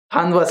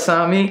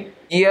Handwasami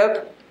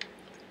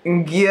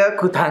ngia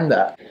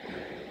kutanda.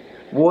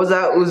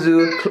 Woza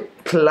uzu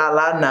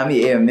klala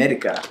nami e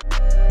America.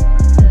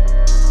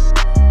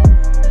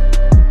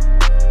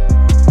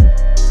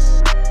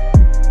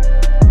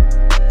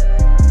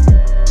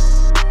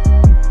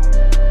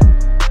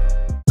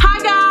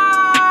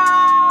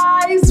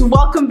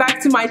 Welcome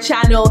back to my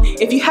channel.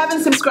 If you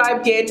haven't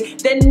subscribed yet,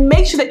 then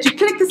make sure that you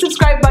click the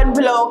subscribe button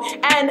below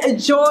and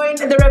join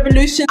the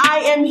revolution. I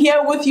am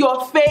here with your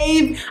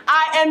fave.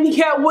 I am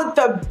here with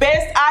the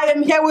best. I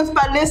am here with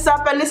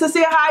Palisa. Palisa,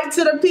 say hi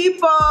to the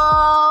people.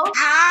 Hi.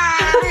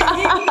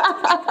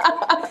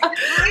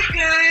 Hi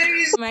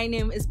guys. My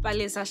name is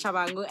Palisa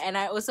Shabangu and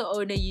I also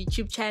own a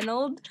YouTube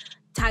channel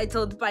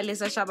titled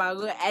Palisa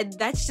Shabangu, and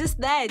that's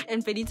just that.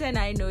 And Benita and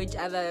I know each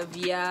other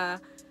via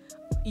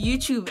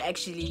YouTube,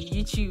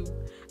 actually.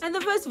 And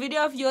the first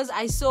video of yours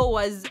I saw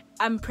was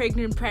I'm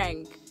pregnant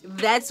prank.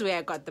 That's where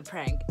I got the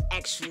prank,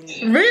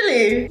 actually.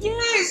 Really?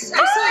 Yes, I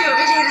saw your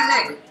video and I'm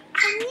like,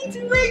 I need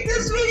to make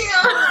this video.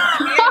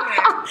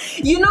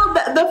 You know,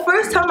 the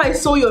first time I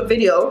saw your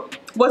video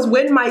was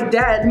when my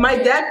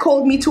dad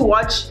called me to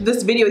watch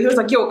this video. He was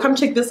like, yo, come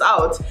check this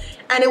out.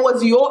 And it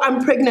was your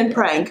I'm pregnant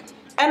prank.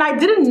 And I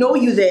didn't know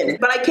you then,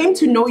 but I came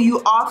to know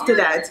you after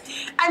that.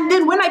 And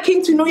then when I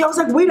came to know you, I was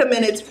like, wait a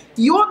minute,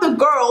 you're the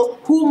girl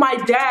who my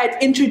dad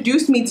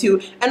introduced me to.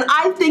 And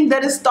I think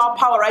that is star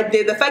power right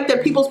there. The fact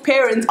that people's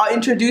parents are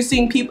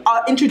introducing you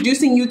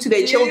to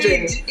their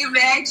children.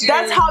 Imagine.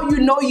 That's how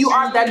you know you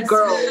are that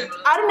girl.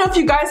 I don't know if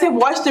you guys have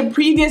watched the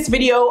previous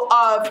video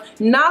of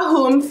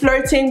Nahum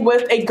flirting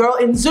with a girl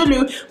in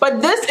Zulu,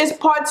 but this is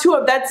part 2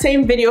 of that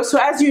same video. So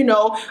as you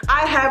know,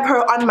 I have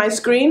her on my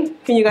screen.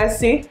 Can you guys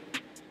see?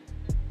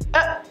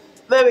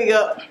 There we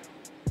go.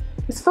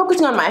 It's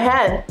focusing on my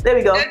hand. There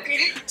we go.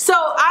 Okay. So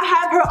I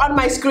have her on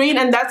my screen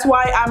and that's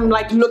why I'm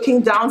like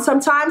looking down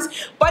sometimes.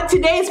 But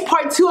today is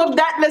part 2 of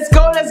that. Let's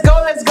go, let's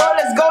go, let's go,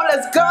 let's go,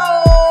 let's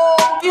go.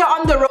 We are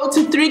on the road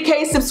to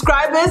 3K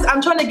subscribers.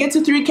 I'm trying to get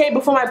to 3K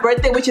before my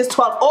birthday, which is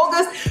 12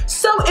 August.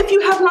 So if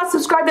you have not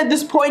subscribed at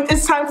this point,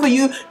 it's time for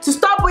you to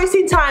stop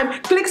wasting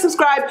time, click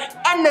subscribe,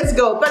 and let's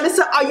go. But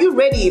listen, are you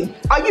ready?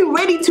 Are you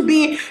ready to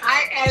be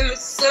I am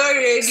so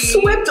ready.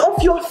 Swept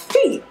off your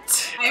feet?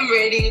 I'm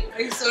ready.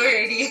 I'm so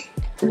ready.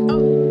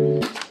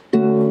 Ooh,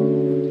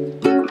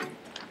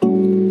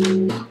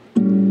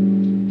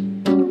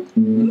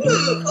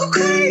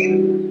 okay.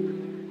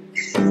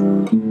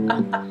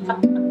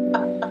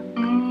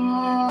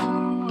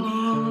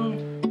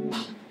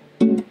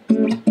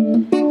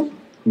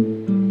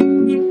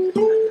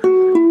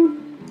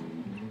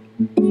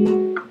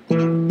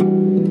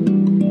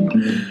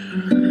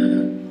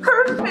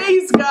 Her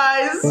face,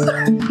 guys.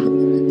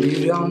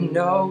 You don't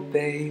know,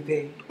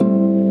 baby,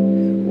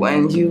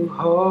 when you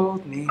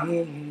hold me,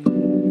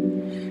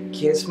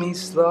 kiss me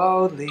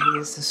slowly,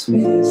 it's the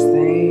sweetest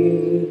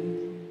thing.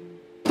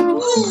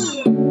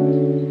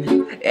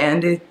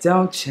 And it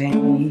don't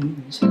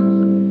change.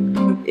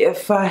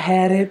 If I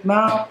had it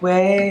my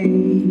way,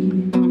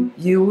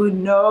 you would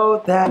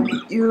know that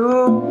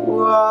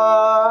you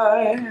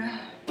are.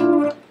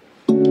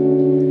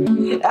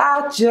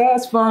 I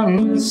just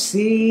want to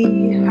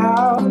see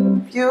how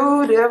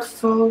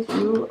beautiful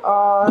you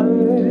are.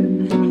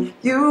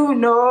 You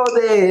know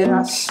that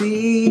I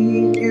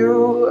see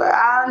you,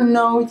 I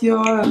know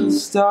you're a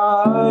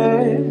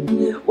star.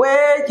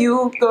 Where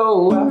you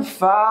go I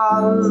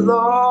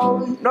follow,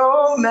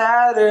 no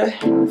matter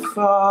how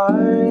far.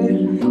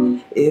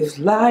 If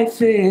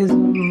life is a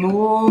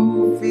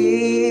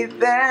movie,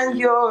 then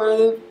you're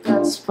the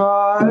best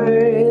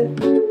part.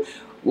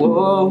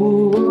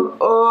 Whoa,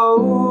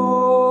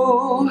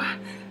 oh,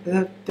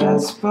 the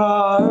best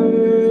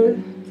part.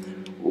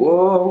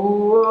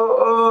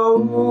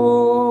 Whoa,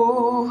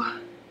 oh,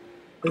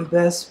 the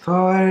best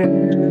part.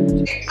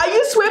 Are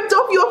you swept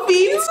off your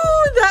feet?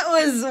 Ooh, that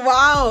was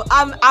wow.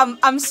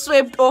 I'm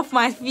swept off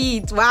my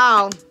feet.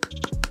 Wow.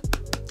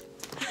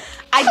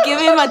 I give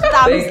him a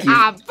thumbs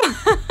up.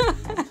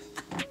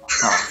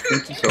 Oh,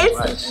 thank you so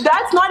much.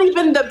 That's not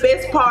even the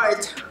best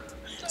part.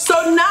 So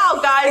now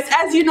guys,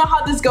 as you know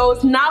how this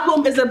goes,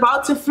 Nahum is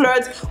about to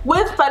flirt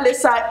with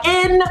Palisa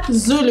in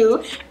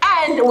Zulu,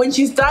 and when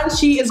she's done,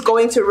 she is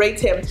going to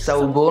rate him.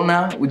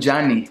 Sawubona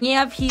ujani.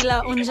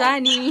 Ngiyaphila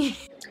unjani.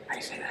 How do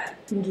you say that?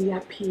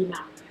 Ngiyaphila.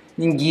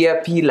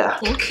 Ngiyaphila.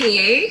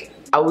 Okay.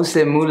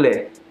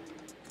 Awusemule.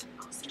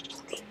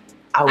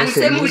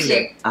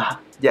 Awusemule.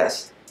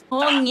 Yes.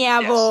 Oh,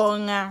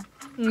 ngiyabonga.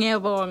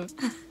 Ngiyabonga.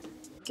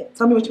 Okay,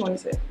 tell me what you want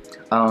to say.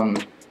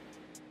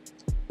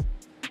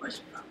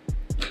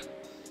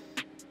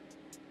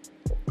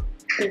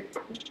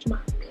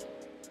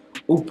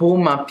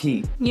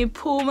 Upumapi.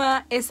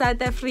 Ngiphuma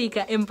eSouth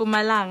Africa,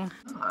 eMpumalanga.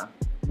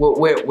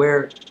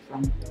 Where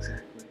from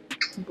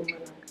exactly?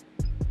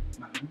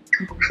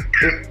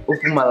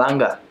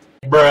 Upumalanga.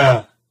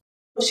 Bruh.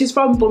 She's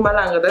from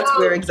Mpumalanga, that's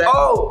where exactly.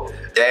 Oh,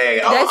 dang.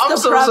 That's I'm the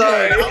so problem.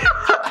 sorry.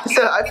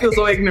 I feel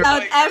so ignorant.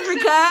 South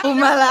Africa,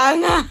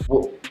 Mpumalanga.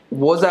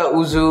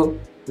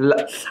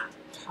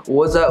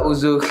 Woza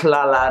uzu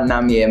klala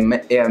nami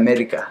e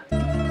America.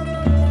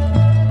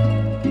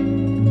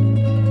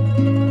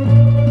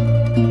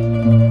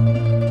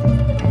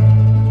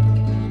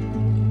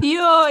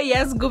 Yo,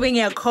 yes, going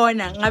a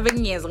corner. Ngabe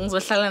ngiyeza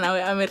ngizohlala nawe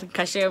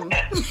eAmerica shem.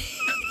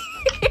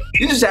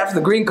 You just have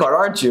the green card,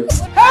 aren't you?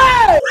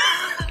 Hey!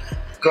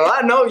 Girl,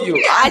 I know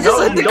you. I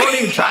know you. Don't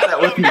even try that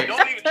with me.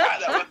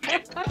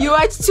 You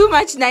watch too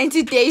much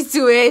 90 Days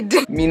to Wed.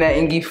 Mina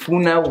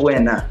ingifuna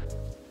wena.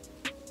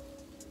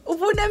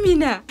 Ufuna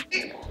mina?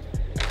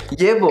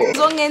 Yebo.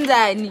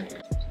 Zongenzani?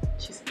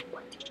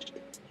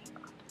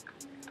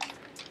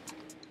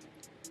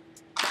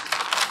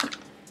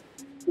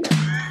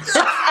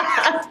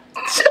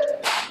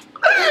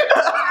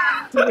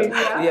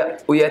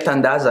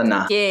 Uyatandaza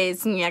na.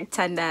 Yes,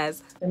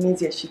 ngiyakuthandaza. That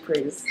means yes, she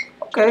prays.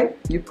 Okay,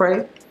 you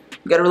pray.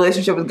 You got a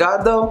relationship with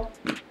God though?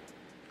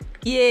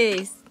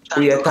 Yes.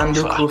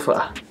 Uyatandu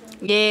kufa.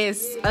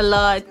 Yes, a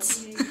lot.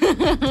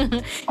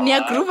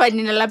 Niya groove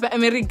nina lapha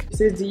America. She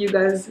says, do you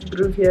guys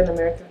groove here in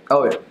America?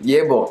 Oh,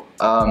 yebo.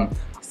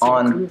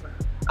 On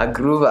a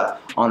groover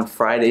on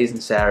Fridays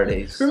and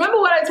Saturdays. Remember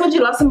what I told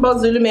you last time about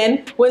Zulu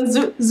men? When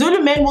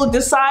Zulu men will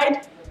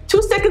decide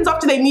 2 seconds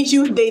after they meet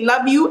you, they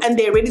love you and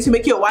they're ready to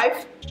make you a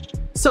wife.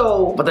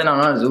 So, But then I'm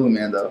not a Zulu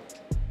man though.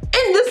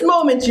 in this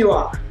moment you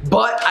are.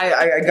 But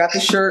I got the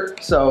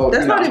shirt, so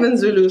That's not even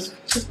Zulus.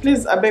 Just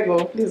please, I beg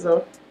you, please,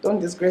 don't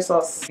disgrace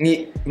us.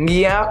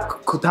 Ngia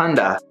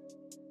kutanda.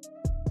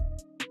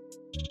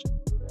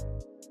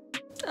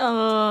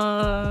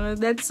 Oh,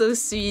 that's so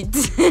sweet.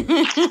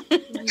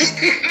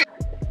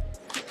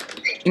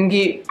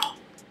 Did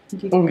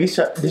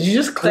you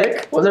just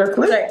click? Was there a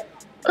click?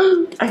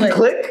 I can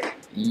click?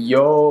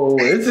 Yo,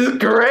 this is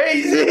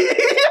crazy.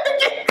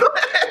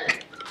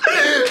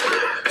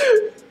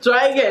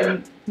 Try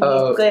again.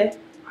 Click.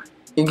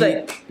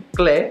 Click.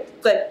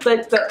 Click. Click.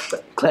 Click.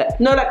 Click. Click.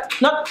 No, not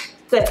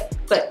click.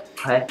 Click.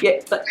 Click. Yeah,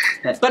 click.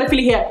 Gotta feel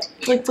it here.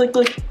 Click, click,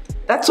 click.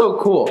 That's so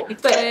cool.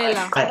 Click.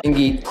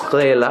 Ingi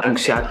klela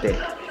ngshate.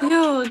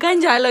 Yo,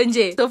 kanjalo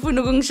nje.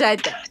 Tofuna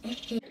ukungishada.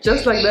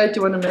 Just like that,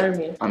 you wanna marry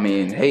me? I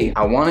mean, hey,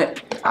 I want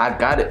it. I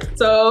got it.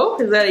 So,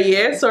 is that a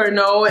yes or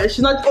no? She's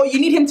not. Oh, you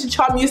need him to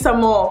charm you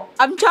some more.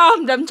 I'm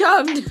charmed.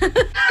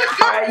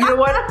 Alright, you know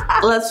what?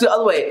 Let's do the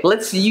other way.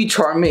 Let's see you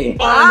charm me.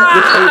 Ah,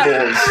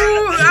 The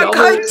tables. I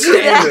can't do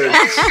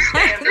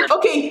that.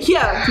 Okay,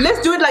 here,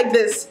 let's do it like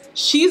this.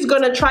 She's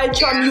gonna try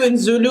charm you in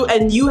Zulu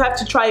and you have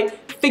to try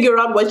figure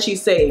out what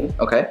she's saying.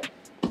 Okay.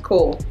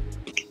 Cool.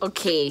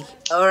 Okay,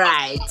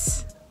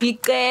 alright.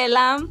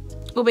 Ngicela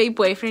ube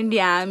boyfriend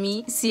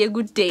yami, see a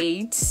good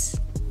date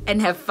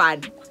and have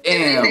fun.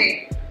 Damn.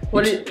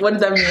 What did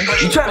that mean?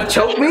 You trying to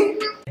choke me?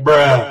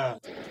 Bruh.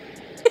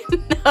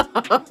 I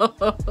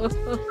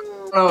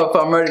don't know if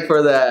I'm ready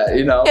for that,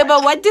 you know? Yeah,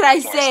 but what did I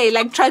say?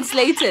 Like,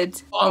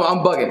 translated. I'm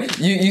bugging.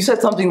 You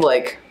said something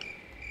like,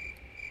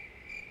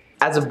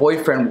 as a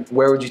boyfriend,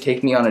 where would you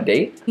take me on a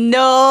date?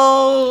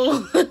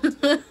 No.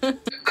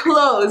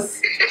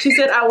 Close. She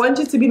said, I want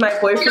you to be my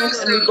boyfriend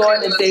and we go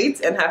on a date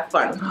and have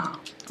fun.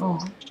 Oh.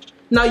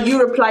 Now you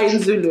reply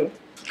in Zulu.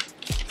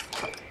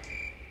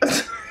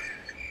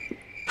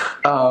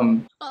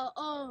 Down.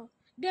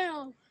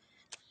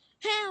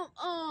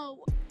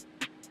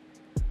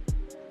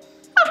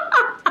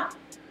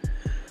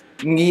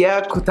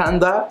 Ngia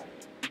kutanda.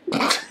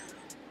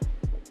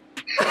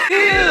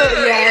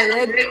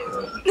 Yeah,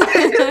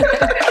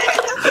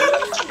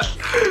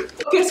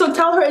 Okay, so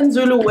tell her in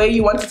Zulu where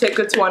you want to take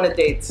her to on a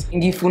date.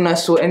 Ingifuna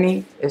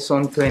soeni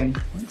eson 20.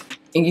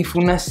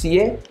 Ingifuna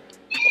sie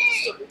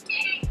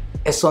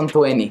eson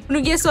 20.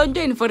 Unuke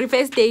sontweni for the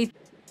first date.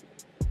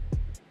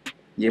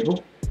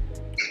 Yebo.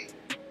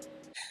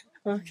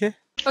 Okay.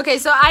 Okay,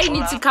 so I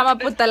need to come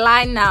up with the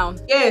line now.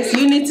 Yes,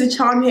 you need to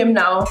charm him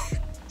now.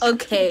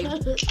 Okay.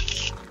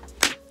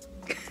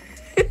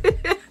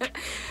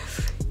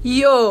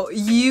 Yo,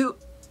 you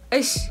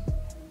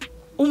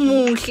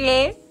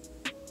umuhle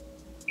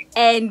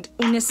and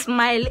une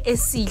smile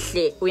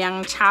esihle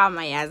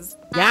uyangichama yazi.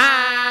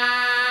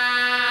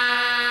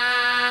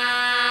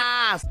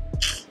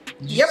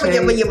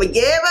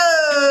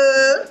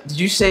 Did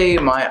you say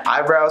my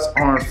eyebrows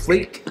are on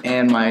fleek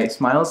and my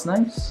smile is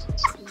nice?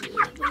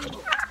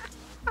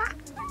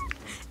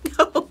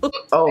 No.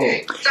 Oh.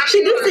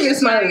 She did say your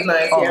smile is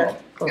nice, yeah.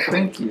 Oh,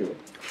 thank you.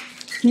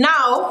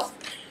 Now,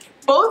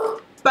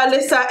 both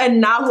Balisa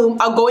and Nahum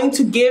are going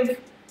to give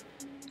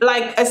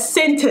like a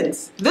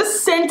sentence.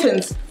 This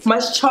sentence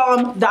must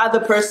charm the other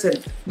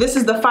person. This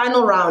is the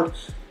final round.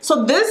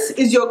 So this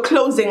is your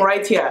closing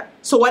right here.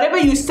 So whatever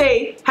you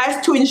say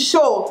has to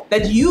ensure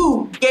that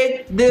you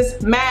get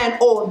this man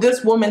or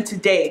this woman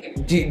today.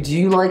 Do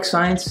you like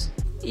science?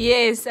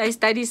 Yes, I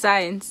study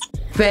science.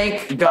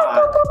 Thank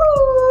God.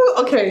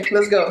 Okay,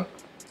 let's go.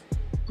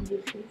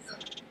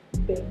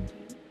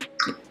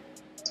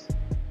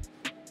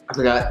 I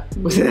forgot.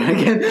 What's that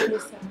again?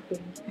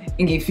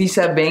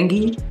 Ingifisa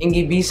bengi.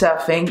 Ingibisa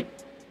feng.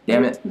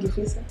 Damn it.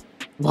 Gifisa.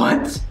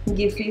 What?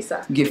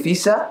 Gifisa.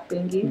 Gifisa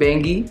Bengi.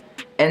 bengi.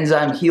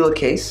 Enzyme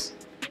helicase.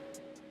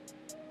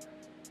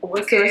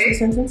 What's the rest of the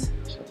sentence?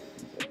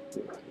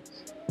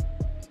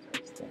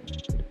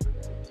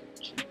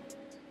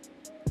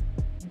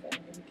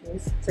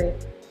 Say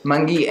it.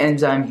 Mangi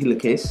enzyme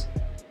helicase.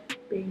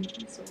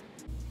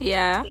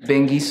 Yeah.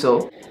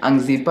 Bengiso,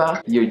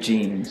 Angzipa, your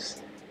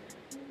genes.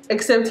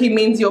 Except he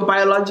means your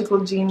biological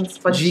genes,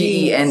 but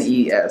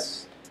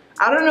Genes.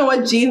 I don't know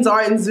what genes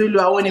are in Zulu.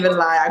 I won't even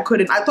lie. I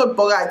couldn't. I thought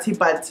bogati,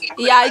 but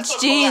Yeah, it's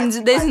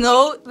genes. There's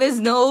no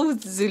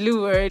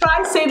Zulu word.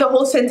 try say the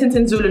whole sentence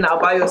in Zulu now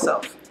by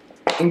yourself.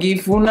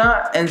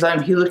 Ngifuna enzyme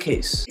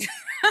helicase.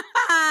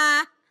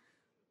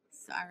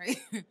 Sorry.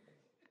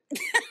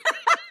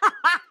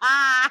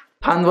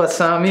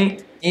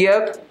 Handwasami,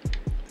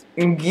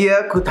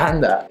 Ngia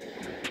Kutanda.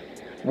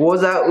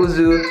 Woza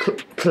Uzu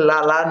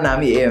Klala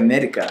Nami e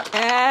America.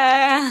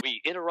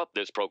 We interrupt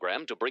this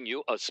program to bring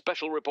you a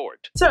special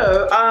report.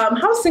 So,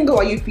 how single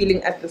are you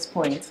feeling at this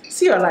point?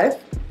 See your life.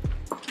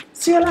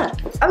 See your life.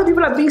 Other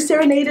people are being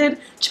serenaded,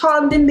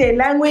 charmed in their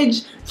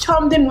language,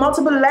 charmed in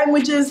multiple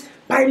languages,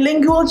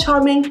 bilingual,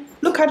 charming.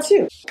 Look at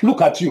you.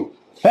 Look at you.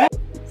 Eh?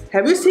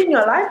 Have you seen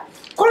your life?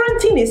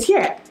 Quarantine is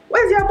here.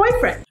 Where's your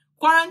boyfriend?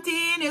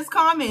 Quarantine is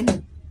coming.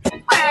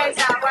 Where's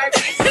our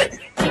boyfriend?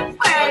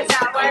 Where's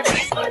our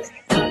boyfriend?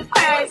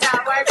 Where's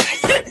our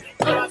boyfriend?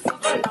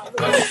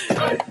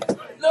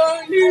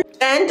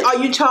 And are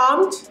you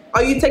charmed?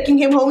 Are you taking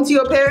him home to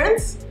your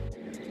parents?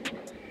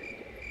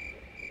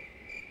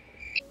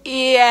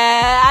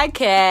 Yeah, I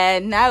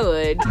can. I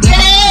would.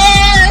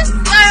 Yes,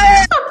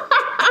 sir!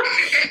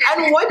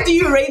 And what do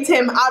you rate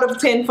him out of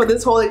 10 for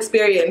this whole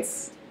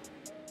experience?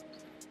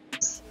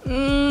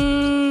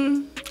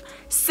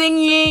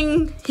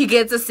 Singing, he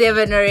gets a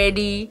 7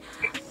 already.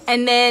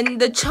 And then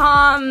the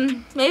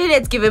charm, maybe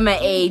let's give him an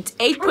 8.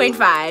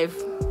 8.5.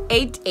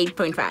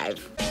 8.5.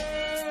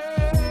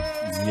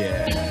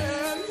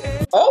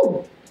 Yeah.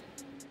 Oh!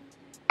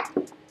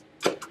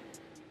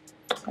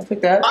 I'll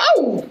take that.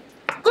 Oh!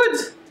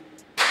 Good!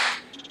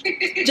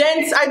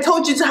 Gents, I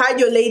told you to hide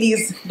your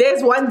ladies.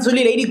 There's one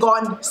Zulu lady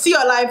gone. See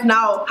your life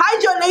now.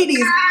 Hide your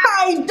ladies.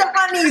 Hide the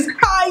honeys.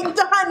 Hide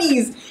the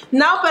honeys.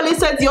 Now,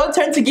 Felisa, it's your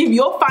turn to give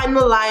your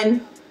final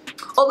line.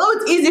 Although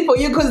it's easy for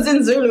you because it's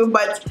in Zulu,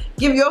 but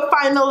give your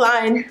final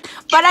line.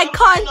 But I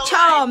can't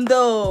charm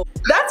though.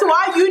 That's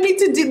why you need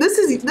to do this.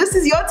 Is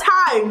your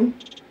time.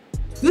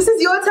 This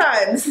is your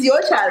time. This is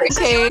your challenge.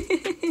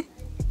 Okay.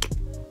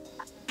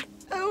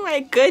 Oh my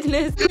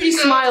goodness. Pretty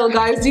smile,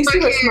 guys. Do you see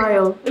her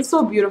smile? It's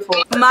so beautiful.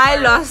 My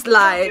last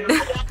line.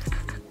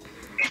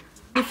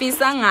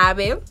 Ifisa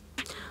ngabe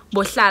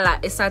bohlala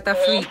e South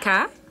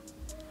Africa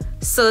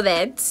so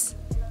that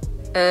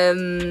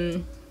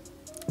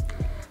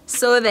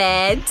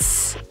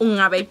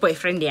ungabe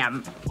boyfriend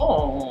yam.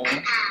 Oh.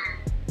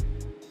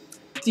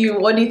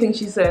 What do you think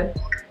she said?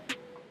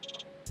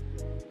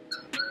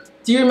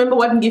 Do you remember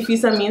what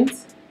Ngifisa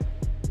means?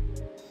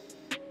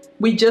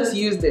 We just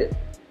used it.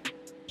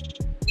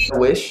 I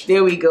wish.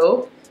 There we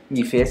go.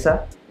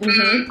 Ngifesa.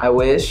 I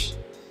wish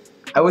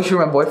you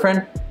were my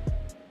boyfriend.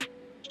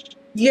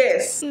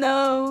 Yes.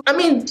 No. I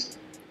mean,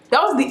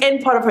 that was the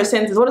end part of her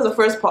sentence. What is the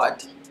first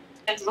part?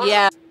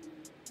 Yeah.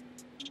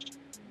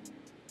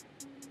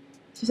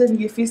 She said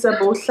Ngifisa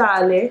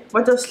bohlale.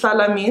 What does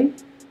hlala mean?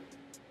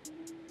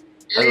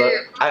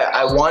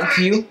 I want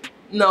you.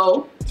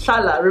 No.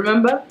 Hlala.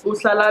 Remember?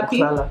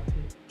 Uhlalapi.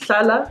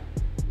 Hlala.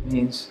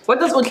 Means. What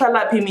does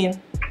uhlalapi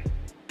mean?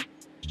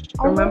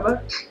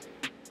 Remember?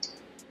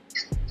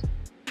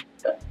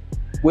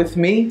 With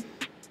me?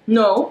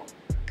 No.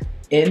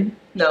 In?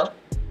 No.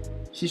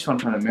 She's from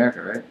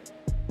America, right?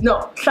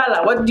 No.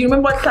 Hlala. What do you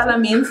remember what hlala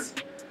means?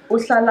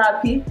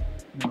 Uhlalapi.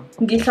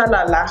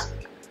 Ngihlalala.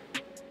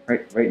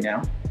 Right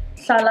now?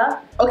 Hlala.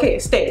 Okay,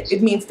 stay.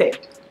 It means stay.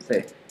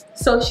 Stay.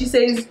 So she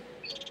says,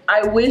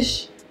 I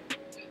wish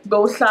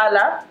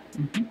bohlala.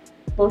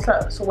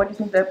 Bohlala. So what do you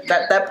think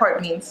that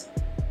part means?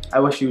 I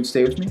wish you would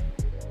stay with me.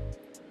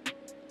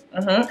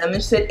 And then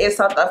she said, "Is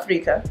South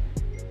Africa."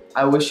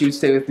 I wish you would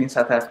stay with me in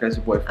South Africa as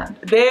your boyfriend.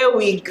 There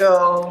we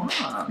go.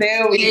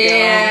 There we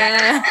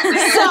Yeah. go.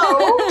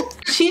 So,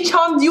 she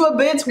charmed you a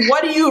bit.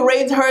 What do you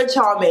rate her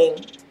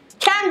charming?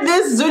 Can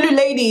this Zulu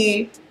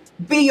lady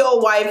be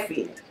your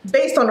wifey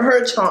based on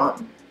her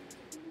charm?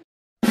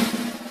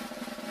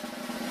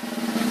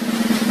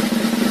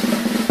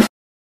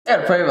 I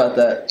gotta pray about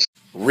that.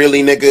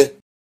 Really, nigga?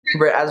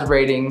 As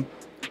rating,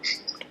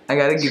 I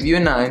gotta give you a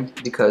 9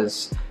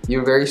 because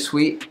you're very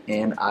sweet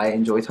and I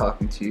enjoy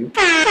talking to you.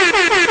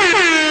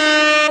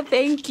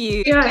 Thank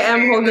you. Here I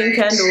am holding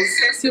candles.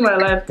 See my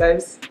life,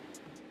 guys.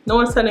 No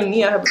one's telling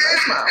me I have a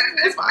nice smile.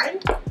 It's fine.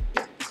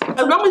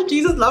 As long as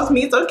Jesus loves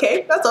me, it's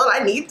okay. That's all I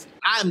need.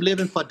 I am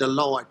living for the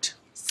Lord.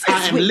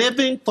 I am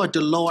living for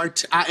the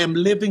Lord. I am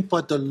living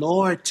for the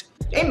Lord.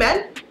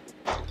 Amen.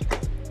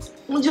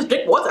 We'll just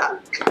drink water.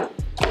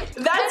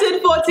 That's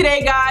it for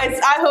today, guys.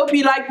 I hope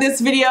you liked this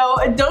video.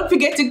 Don't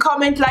forget to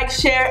comment, like,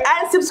 share,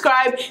 and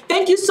subscribe.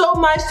 Thank you so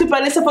much to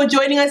Palisa for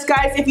joining us,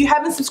 guys. If you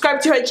haven't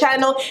subscribed to her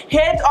channel,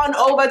 head on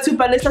over to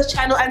Palisa's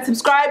channel and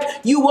subscribe.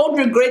 You won't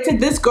regret it.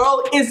 This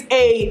girl is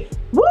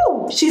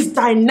she's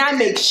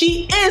dynamic.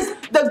 She is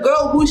the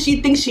girl who she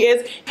thinks she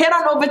is. Head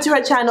on over to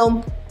her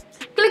channel.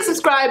 Click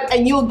subscribe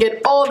and you'll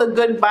get all the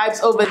good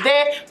vibes over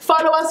there.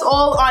 Follow us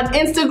all on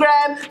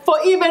Instagram for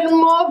even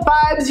more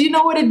vibes vibes. You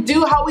know what to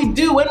do, how we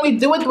do, when we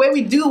do it, the way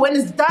we do, when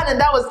it's done, and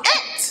that was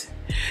it.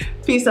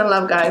 Peace and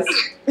love, guys.